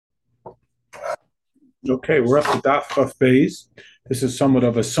Okay, we're up to Daf Chaf Beis. This is somewhat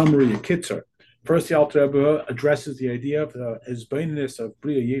of a summary, a kitzur. First, the Alter Rebbe addresses the idea of the hezbaininess of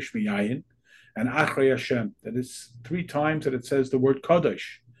Bria Yesh Miyayin and Achrei Hashem. That is three times that it says the word Kodesh,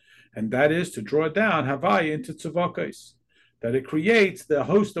 and that is to draw down Havai into Tzavakos, that it creates the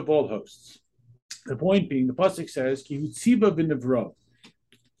host of all hosts. The point being, the pasuk says Ki Hutziba v'nivro.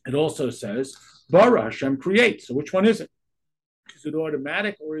 It also says Bara Hashem creates. So which one is it? Is it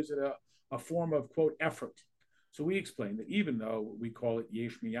automatic or is it a form of, quote, effort? So we explain that even though we call it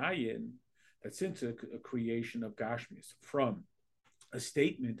Yesh Miyayin, that since a creation of Gashmis from a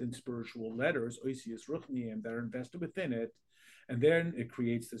statement in spiritual letters, Oisius Ruchniim, that are invested within it, and then it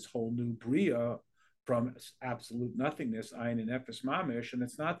creates this whole new Bria from absolute nothingness, Ayin and Ephes Mamish, and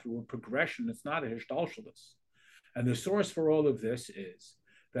it's not through a progression, it's not a Hishtalshalis. And the source for all of this is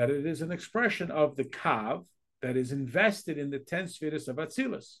that it is an expression of the Kav that is invested in the 10 spheres of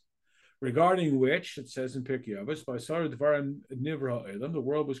Atzilus, regarding which it says in Pirkei Avos, by Sarah Dvarim Nivra Olam, the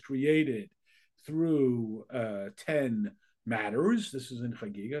world was created through 10 matters. This is in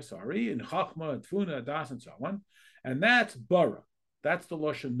Chagiga, in Chachma, Tfuna, Das, and so on. And that's Bara. That's the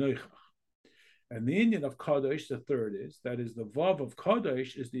Lashon Noichach. And the Indian of Kadosh, the third is, that is the Vav of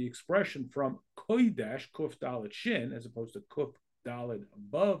Kadosh is the expression from Kodesh, Kuf Dalet Shin, as opposed to Kuf Dalet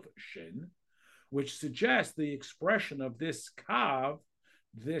above Shin, which suggests the expression of this Kav,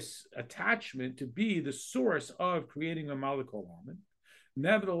 this attachment, to be the source of creating a Malakol Almond.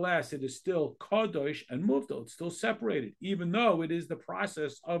 Nevertheless, it is still Kadosh and Muvdal. It's still separated, even though it is the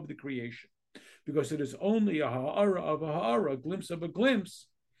process of the creation, because it is only a ha'ara of a ha'ara, a glimpse of a glimpse,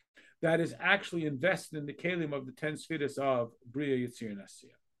 that is actually invested in the kelim of the 10 spheres of Bria, Yitzir, and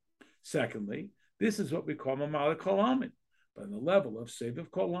Asiyah. Secondly, this is what we call Mamala Kol Almin, but on the level of Seviv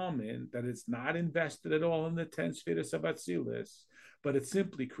Kol Almin, that it's not invested at all in the 10 spheres of Atzilis, but it's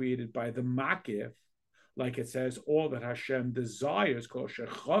simply created by the Makif, like it says, all that Hashem desires, Kol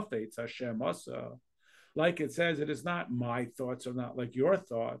Shechofetz Hashem Asa. Like it says, it is not my thoughts or not like your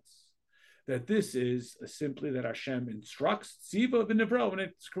thoughts. That this is simply that Hashem instructs Tziva v'Nivro when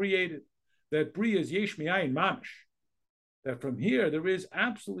it's created. That Bria is Yesh Miyayin Mamish. That from here there is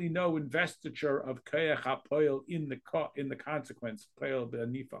absolutely no investiture of Koyach HaPoel in the consequence Poel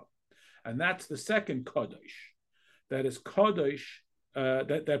b'Anifa, and that's the second Kodesh. That is Kodesh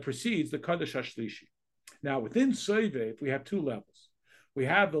that precedes the Kodesh Hashlishi. Now within Soivev we have two levels. We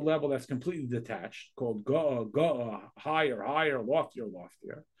have the level that's completely detached, called Go'a, higher,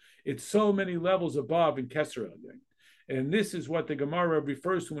 loftier. It's so many levels above in Keser Elyon. And this is what the Gemara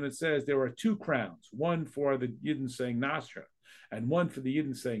refers to when it says there are two crowns, one for the Yidden saying Nasra, and one for the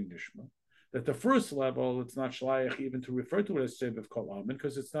Yidden saying Nishma. That the first level, it's not Shlayach even to refer to it as Seviv Kol Almin,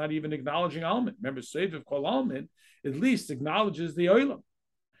 because it's not even acknowledging Almin. Remember, Seviv Kol Almin at least acknowledges the Olam.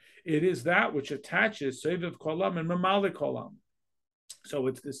 It is that which attaches Seviv Kol Almin, Mamalik Kol Almin. So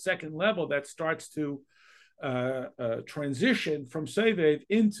it's the second level that starts to transition from Sevev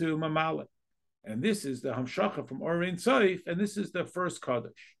into Mamalik. And this is the Hamshacha from Orin Saif, and this is the first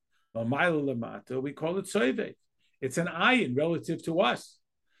Kaddish. Mamayla Lamata, we call it Sevev. It's an ayin relative to us.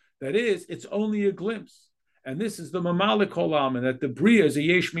 That is, it's only a glimpse. And this is the Mamalik Olam, and that the Bria is a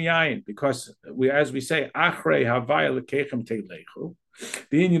Yesh Miyayin, because as we say, Achrei Havaya Lekechem Teilechu,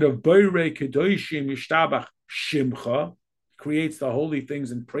 the union of Boirei Kedoshim Yishtabach Shimcha, creates the holy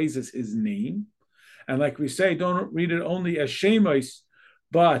things and praises his name. And like we say, don't read it only as Shemos,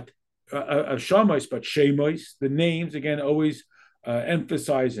 but Shamos, but Shemos, the names, again, always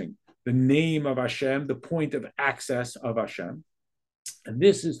emphasizing the name of Hashem, the point of access of Hashem. And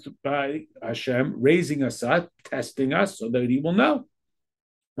this is by Hashem raising us up, testing us so that he will know.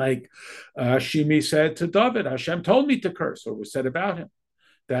 Like Shimi said to David, Hashem told me to curse, or was said about him,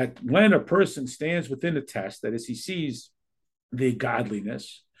 that when a person stands within a test, that is, he sees the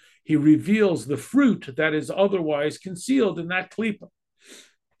godliness, he reveals the fruit that is otherwise concealed in that klipa.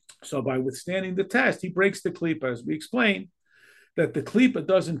 So by withstanding the test, he breaks the klipa, as we explained, that the klipa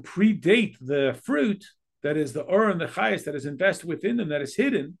doesn't predate the fruit, that is the ur and the chayas that is invested within them, that is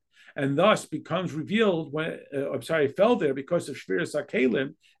hidden, and thus becomes revealed when, fell there because of Shviras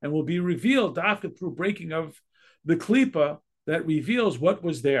HaKelim, and will be revealed after through breaking of the klipa that reveals what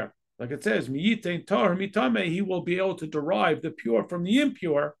was there. Like it says, he will be able to derive the pure from the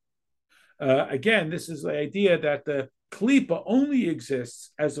impure. Again, this is the idea that the klipa only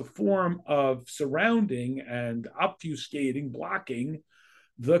exists as a form of surrounding and obfuscating, blocking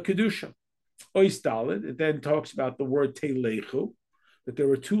the kedusha. Oisdalit, it then talks about the word telechu, that there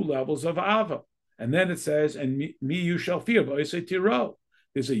were two levels of ava. And then it says, and me you shall fear, tiro,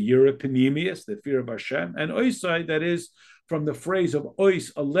 is a yira panemius, the fear of Hashem, and oisai, that is from the phrase of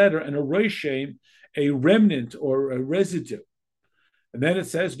ois, a letter, and a roishem, a remnant or a residue. And then it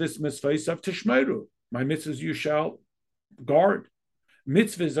says, "Vis mitzvahs of tishmeru," my mitzvahs you shall guard.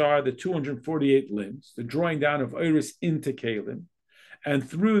 Mitzvahs are the 248 limbs, the drawing down of iris into kalim, and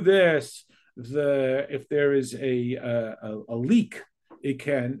through this, if there is a leak, it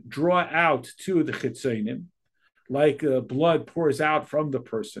can draw out to the chitzonim, like blood pours out from the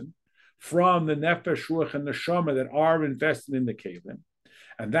person, from the nefesh, ruach, and neshama that are invested in the kalim,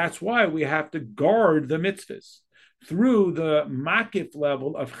 and that's why we have to guard the mitzvahs through the makif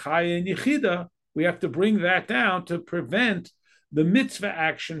level of chaya and yichida. We have to bring that down to prevent the mitzvah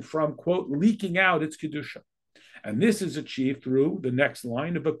action from, quote, leaking out its kedusha. And this is achieved through the next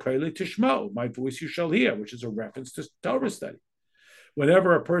line of B'Kayli Tishmo, my voice you shall hear, which is a reference to Torah study.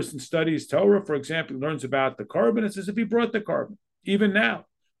 Whenever a person studies Torah, for example, learns about the carbon, it's as if he brought the carbon, even now.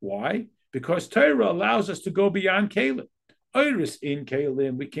 Why? Because Torah allows us to go beyond Kalim. Iris in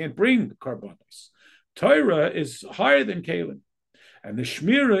Kalim, we can't bring carbonos. Torah is higher than Kalim. And the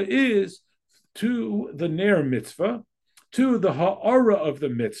Shmira is to the Ner mitzvah, to the ha'ara of the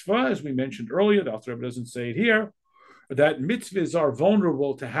mitzvah, as we mentioned earlier, the Alter Rebbe doesn't say it here, that mitzvahs are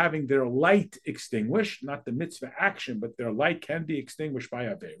vulnerable to having their light extinguished, not the mitzvah action, but their light can be extinguished by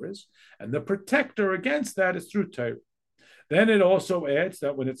averas, and the protector against that is through Torah. Then it also adds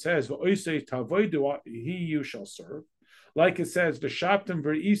that when it says, "V'oisei tavodu, he you shall serve," like it says, "V'shaptim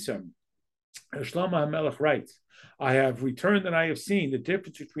v'isam," Shlomo HaMelech writes, "I have returned and I have seen the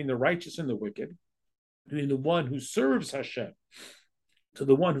difference between the righteous and the wicked, between the one who serves Hashem to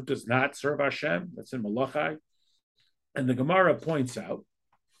the one who does not serve Hashem." That's in Malachai. And the Gemara points out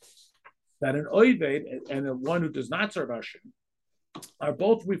that an oived and the one who does not serve Hashem are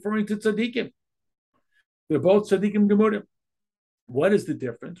both referring to tzaddikim. They're both tzaddikim gemurim. What is the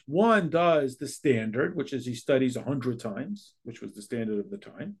difference? One does the standard, which is he studies 100 times, which was the standard of the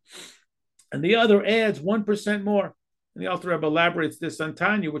time. And the other adds 1% more. And the Alter Rebbe elaborates this on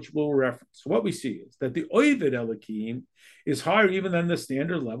Tanya, which we'll reference. So what we see is that the Oived Elokim is higher even than the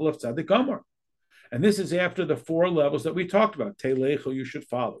standard level of Tzaddik Gomer. And this is after the 4 levels that we talked about. Telecho, you should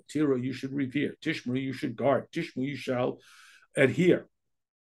follow. Tiro, you should revere. Tishmu, you should guard. Tishmu, you shall adhere.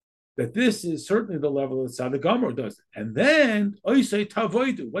 That this is certainly the level that Tzaddik Gomer does. And then, Oisei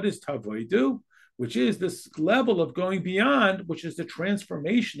Tavoidu. What is Tavoidu? Which is this level of going beyond, which is the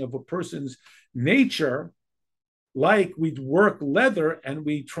transformation of a person's nature. Like we work leather and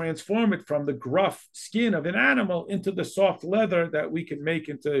we transform it from the gruff skin of an animal into the soft leather that we can make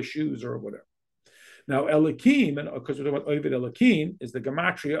into shoes or whatever. Now, Elokim, and because we're talking about Oived Elokim, is the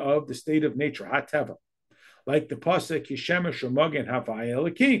gematria of the state of nature, Hateva. Like the pasuk, Yishemesh U'Magen Havaya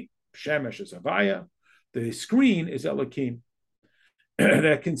Elokim. Shemesh is Havaya. The screen is Elokim.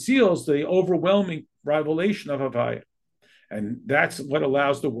 That conceals the overwhelming revelation of Havaya. And that's what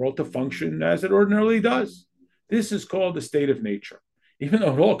allows the world to function as it ordinarily does. This is called the state of nature, even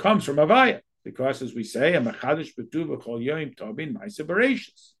though it all comes from Havaya, because as we say, and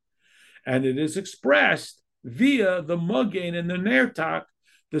it is expressed via the Mugain and the Nertak,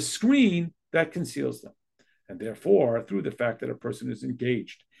 the screen that conceals them. And therefore, through the fact that a person is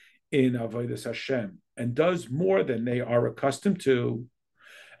engaged in Avodas Hashem and does more than they are accustomed to,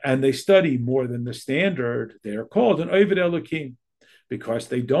 and they study more than the standard, they are called an Oived Elokim, because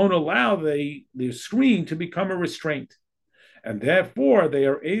they don't allow the screen to become a restraint. And therefore, they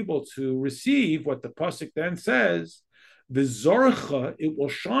are able to receive what the pasuk then says, V'zorcha, it will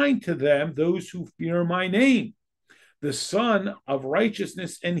shine to them, those who fear my name, the sun of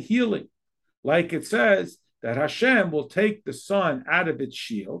righteousness and healing. Like it says, that Hashem will take the sun out of its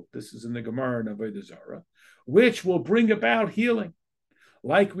shield, this is in the Gemara in Avodah Zarah, which will bring about healing.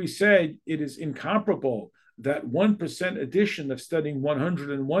 Like we said, it is incomparable that 1% addition of studying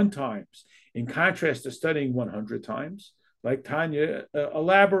 101 times, in contrast to studying 100 times, like Tanya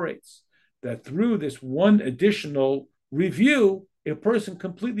elaborates, that through this one additional review, a person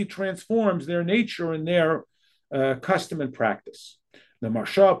completely transforms their nature and their custom and practice. The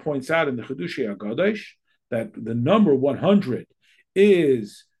Marsha points out in the Chidushei HaGadosh that the number 100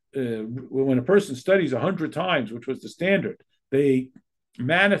 is, when a person studies 100 times, which was the standard, they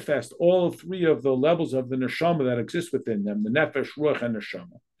manifest all 3 of the levels of the neshama that exist within them, the nefesh, ruach, and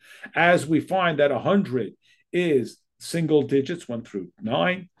neshama. As we find that 100 is single digits, 1 through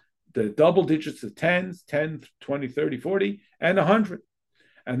 9, the double digits, the 10s, 10, 20, 30, 40, and 100.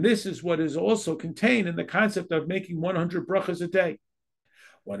 And this is what is also contained in the concept of making 100 brachas a day.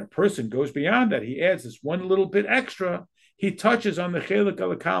 When a person goes beyond that, he adds this one little bit extra, he touches on the chelik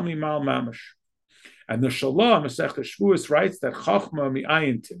alakami mal mamash. And the Shalom, Masechta Shavuos, writes that Chachma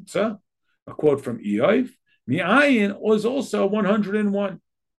mi'ayin timtza, a quote from Eov, mi'ayin was also 101.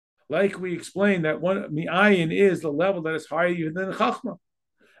 Like we explained that mi'ayin is the level that is higher even than Chachma.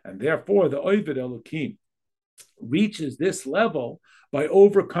 And therefore, the Ovid Elokim reaches this level by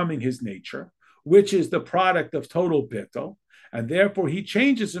overcoming his nature, which is the product of total bittul, and therefore he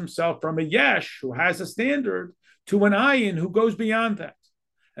changes himself from a yesh who has a standard to an ayin who goes beyond that.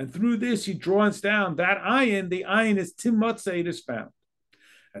 And through this, he draws down that ayin. The ayin is timotze, it is found.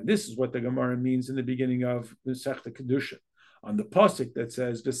 And this is what the Gemara means in the beginning of Masechta Kedusha, on the pasuk that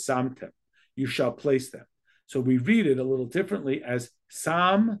says v'samtem, you shall place them. So we read it a little differently as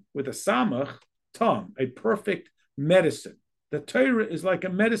sam with a samach, tam, a perfect medicine. The Torah is like a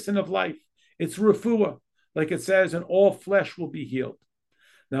medicine of life. It's refuah, like it says, and all flesh will be healed.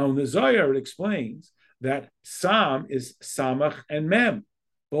 Now in the Zohar it explains that sam is samach and mem,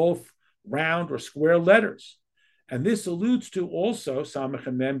 both round or square letters. And this alludes to also samach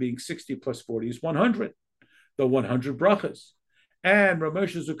and mem being 60 plus 40 is 100, the 100 brachas. And Rav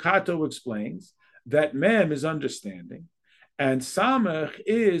Moshe Zukato explains that mem is understanding, and samach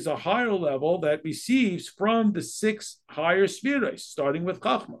is a higher level that receives from the 6 higher spheres, starting with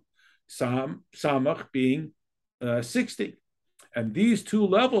chachma. Samach being 60. And these 2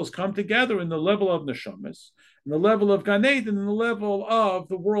 levels come together in the level of neshamas, in the level of Gan Eden, in the level of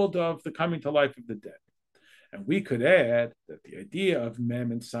the world of the coming to life of the dead. And we could add that the idea of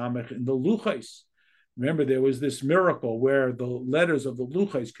mem and samach in the luchais, remember there was this miracle where the letters of the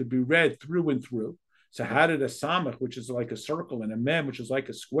luchais could be read through and through. So how did a samach, which is like a circle, and a mem, which is like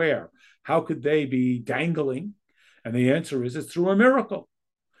a square, how could they be dangling? And the answer is it's through a miracle.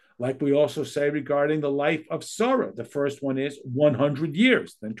 Like we also say regarding the life of Sarah. The first one is 100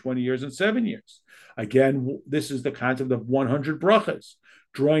 years, then 20 years and 7 years. Again, this is the concept of 100 brachas,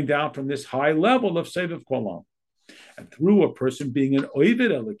 drawing down from this high level of Seviv Kolam. And through a person being an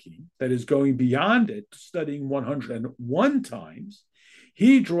Ovid Elokim, that is going beyond it, studying 101 times,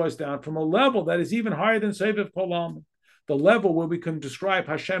 he draws down from a level that is even higher than Seviv Kolam, the level where we can describe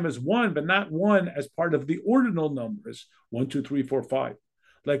Hashem as one, but not one as part of the ordinal numbers, 1, 2, 3, 4, 5.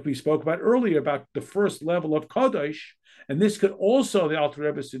 Like we spoke about earlier about the first level of Kodesh, and this could also, the Alter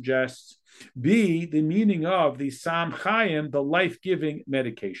Rebbe suggests, be the meaning of the Sam Chaim, the life-giving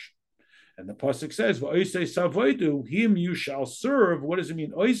medication. And the pasuk says, "V'oisei savoidu, him you shall serve." What does it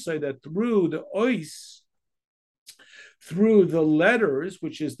mean? Oisei, that through the ois, through the letters,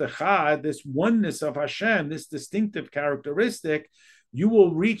 which is the chad, this oneness of Hashem, this distinctive characteristic, you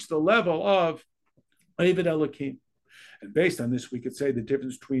will reach the level of Ovid Elokim. And based on this, we could say the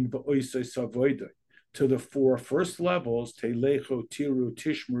difference between v'oisei savoidu to the 4 first levels, telecho, tiru,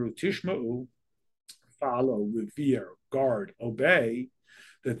 tishmeru, tishma'u, follow, revere, guard, obey,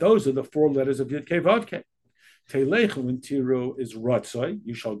 that those are the 4 letters of Yud-Kei Vav-Kei. Telechu in Tiru is Ratzoi,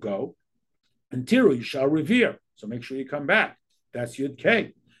 you shall go, and Tiru, you shall revere. So make sure you come back. That's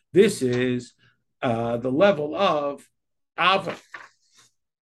Yud-Kei. This is the level of Ava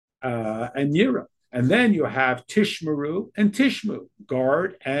and Yira. And then you have Tishmeru and Tishmu,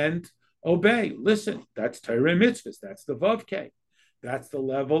 guard and obey. Listen, that's Torah mitzvahs. That's the Vav-Kei. That's the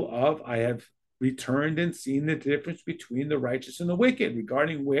level of I have returned and seen the difference between the righteous and the wicked,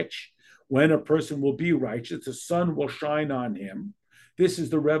 regarding which, when a person will be righteous, the sun will shine on him. This is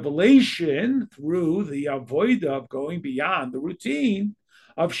the revelation through the avodah of going beyond the routine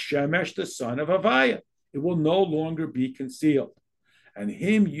of Shemesh, the son of Havaya. It will no longer be concealed. And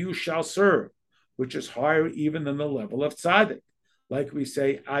him you shall serve, which is higher even than the level of tzaddik. Like we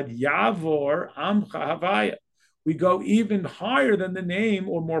say, ad yavor amcha Havaya. We go even higher than the name,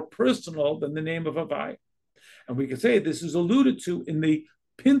 or more personal than the name of Havaya. And we can say this is alluded to in the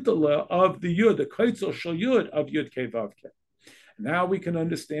pintala of the Yud, the Kaitzel Shal Yud of Yud-Kei Vav-Kei. Now we can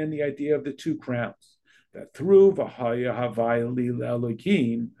understand the idea of the 2 crowns, that through V'haya Havaya Li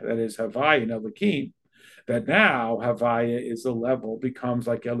Elokim, that is Havaya and Elokim, that now Havaya is a level, becomes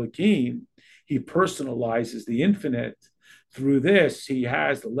like Elokim. He personalizes the infinite. Through this, he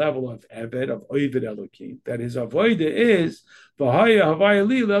has the level of Eved, of Ovid Elokim, that his avodah is V'haya Havaya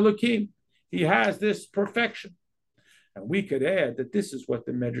Li Elokim. He has this perfection. And we could add that this is what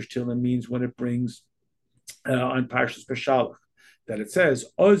the Medrash Tehillim means when it brings on Parshas Beshalach, that it says,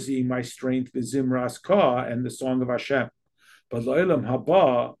 Ozi, my strength, v'zimras ka, and the song of Hashem. But Lo'ilam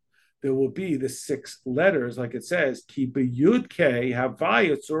haba, there will be the 6 letters, like it says, Ki b'yud-kei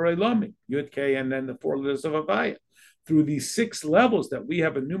havaya tzorei lami, Yud-Kei, and then the 4 letters of Havaya. Through these 6 levels that we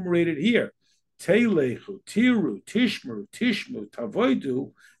have enumerated here, Telechu, Tiru, Tishmeru, Tishmu,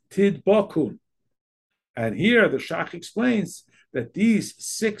 Tavoidu, Tidbakun. And here the Shach explains that these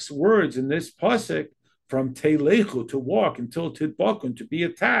 6 words in this pasuk, from telechu, to walk, until tidbakun, to be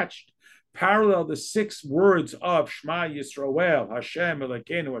attached, parallel the 6 words of Shema Yisrael, Hashem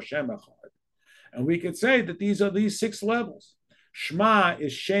Elokeinu, Hashem Echad. And we could say that these are these 6 levels. Shema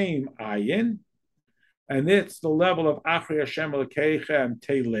is Shem Ayin, and it's the level of Achri Hashem Elokeichem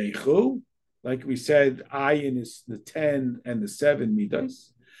Telechu. Like we said, Ayin is the 10 and the 7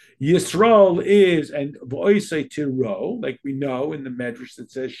 midas. Yisrael is, and V'oisei Tiro, like we know in the Medrash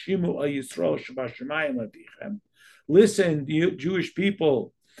that says, Shimu al Yisrael Shabashamayim Ladichem. Listen, you Jewish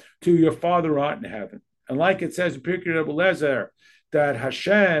people, to your Father art in heaven. And like it says in Pirkei Rebbe Lezer, that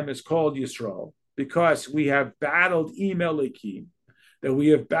Hashem is called Yisrael because we have battled Im Elokim, that we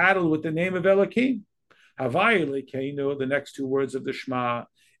have battled with the name of Elokim. Havai Elokeinu, the next 2 words of the Shema,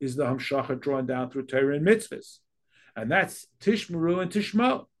 is the Hamshacha drawn down through Torah and mitzvahs. And that's Tishmeru and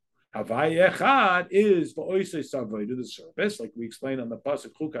Tishmo. Havai Echad is V'oisei Savodu, the service, like we explained on the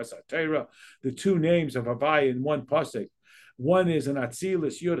Pasuk Chukas HaTorah, the 2 names of Havai in one Pasuk. One is an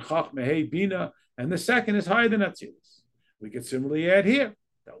Atzilus, Yud Chach Mehei Bina, and the second is higher than Atzilus. We could similarly add here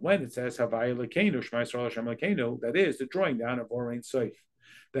that when it says Havai Elokeinu, Shema Yisrael Hashem Elokeinu, that is the drawing down of Or Ein Sof,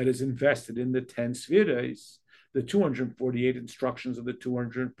 that is invested in the 10 Sfiras, the 248 instructions of the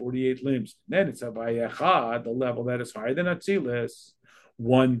 248 limbs. And then it's Havai Echad, the level that is higher than Atzilus,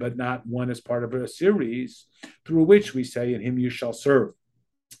 one but not one as part of a series, through which we say, in him you shall serve,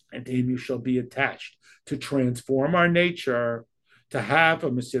 and to him you shall be attached, to transform our nature, to have a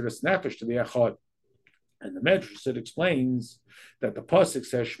Mesiras Nefesh, to be Echad. And the Medrash, it explains that the Pasuk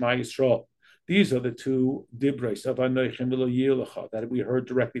says Shema Yisrael. These are the 2 dibros of Anochim V'lo Yilecha that we heard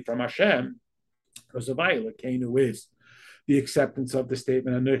directly from Hashem, because of Elokeinu is the acceptance of the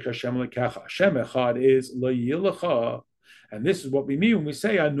statement Anoch Hashem Elokecha. Hashem Echad is Lo Yilecha. And this is what we mean when we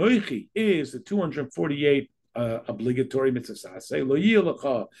say Anochi is the 248 obligatory mitzvahs. Lo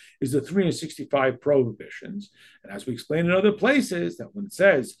Yilecha is the 365 prohibitions. And as we explain in other places, that when it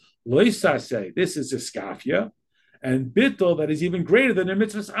says Lo Yisaseh, this is iskafia, and bittul, that is even greater than a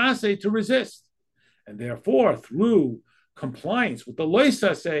mitzvahs aseh, to resist. And therefore, through compliance with the Lo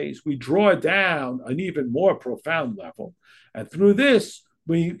Yisasehs, we draw down an even more profound level. And through this,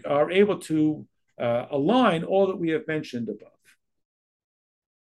 we are able to align all that we have mentioned above.